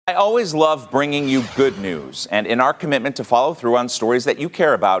I always love bringing you good news, and in our commitment to follow through on stories that you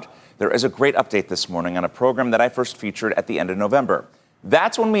care about, there is a great update this morning on a program that I first featured at the end of November.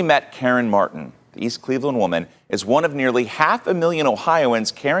 That's when we met Karen Martin. The East Cleveland woman is one of nearly 500,000 Ohioans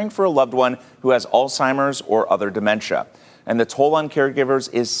caring for a loved one who has Alzheimer's or other dementia. And the toll on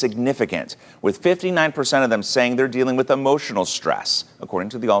caregivers is significant, with 59% of them saying they're dealing with emotional stress,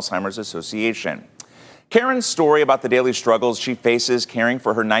 according to the Alzheimer's Association. Karen's story about the daily struggles she faces caring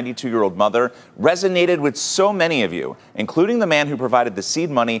for her 92-year-old mother resonated with so many of you, including the man who provided the seed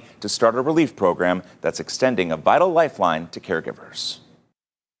money to start a relief program that's extending a vital lifeline to caregivers.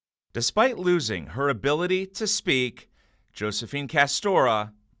 Despite losing her ability to speak, Josephine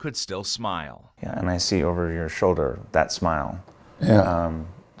Castora could still smile. Yeah, and I see over your shoulder that smile. Yeah.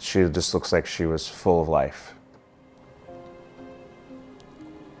 She just looks like she was full of life.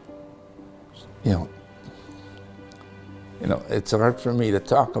 You know, it's hard for me to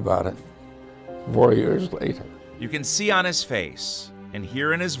talk about it 4 years later. You can see on his face and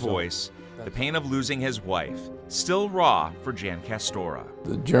hear in his voice the pain of losing his wife, still raw for Jan Castora.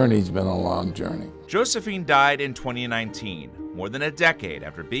 The journey's been a long journey. Josephine died in 2019, more than a decade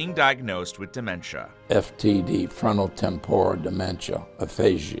after being diagnosed with dementia. FTD, frontotemporal dementia,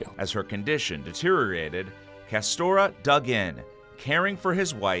 aphasia. As her condition deteriorated, Castora dug in, caring for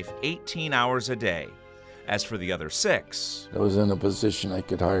his wife 18 hours a day. As for the other 6, I was in a position I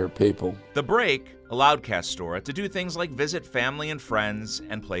could hire people. The break allowed Castora to do things like visit family and friends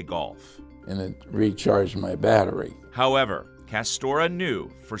and play golf. And it recharged my battery. However, Castora knew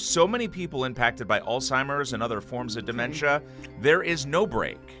for so many people impacted by Alzheimer's and other forms of dementia, there is no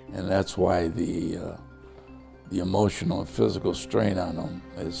break. And that's why the emotional and physical strain on them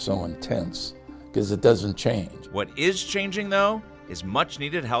is so intense, because it doesn't change. What is changing, though, is much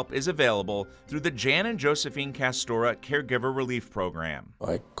needed help is available through the Jan and Josephine Castora Caregiver Relief Program.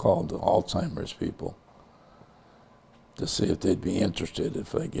 I called the Alzheimer's people to see if they'd be interested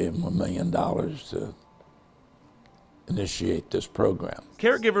if I gave them $1 million to initiate this program.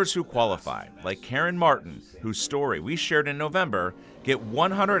 Caregivers who qualify, like Karen Martin, whose story we shared in November, get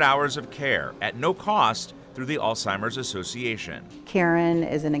 100 hours of care at no cost through the Alzheimer's Association. Karen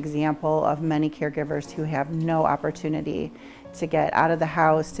is an example of many caregivers who have no opportunity to get out of the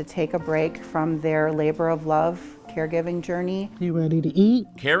house, to take a break from their labor of love caregiving journey. You ready to eat?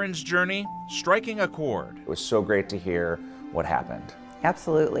 Karen's journey, striking a chord. It was so great to hear what happened.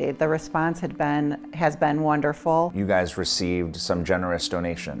 Absolutely. The response has been wonderful. You guys received some generous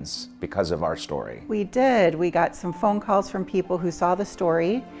donations because of our story. We did. We got some phone calls from people who saw the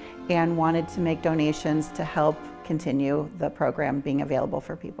story and wanted to make donations to help continue the program being available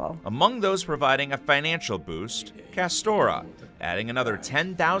for people. Among those providing a financial boost, Castora, adding another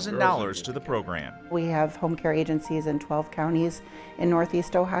 $10,000 to the program. We have home care agencies in 12 counties in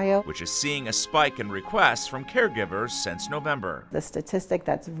Northeast Ohio, which is seeing a spike in requests from caregivers since November. The statistic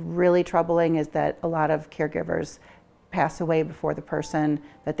that's really troubling is that a lot of caregivers pass away before the person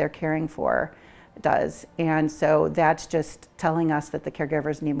that they're caring for does. And so that's just telling us that the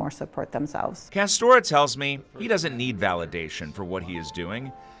caregivers need more support themselves. Castora tells me he doesn't need validation for what he is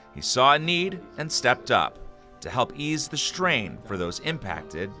doing. He saw a need and stepped up to help ease the strain for those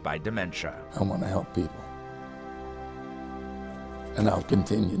impacted by dementia. I want to help people, and I'll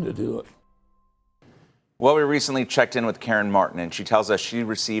continue to do it. Well, we recently checked in with Karen Martin, and she tells us she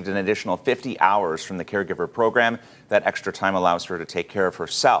received an additional 50 hours from the caregiver program. That extra time allows her to take care of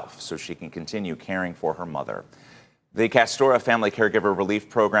herself so she can continue caring for her mother. The Castora Family Caregiver Relief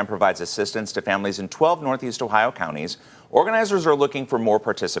Program provides assistance to families in 12 Northeast Ohio counties. Organizers are looking for more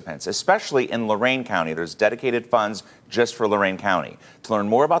participants, especially in Lorain County. There's dedicated funds just for Lorain County. To learn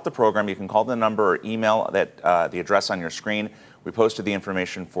more about the program, you can call the number or email the address on your screen. We posted the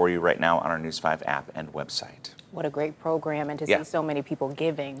information for you right now on our News 5 app and website. What a great program, and to see so many people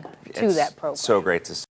giving to that program. So great to see.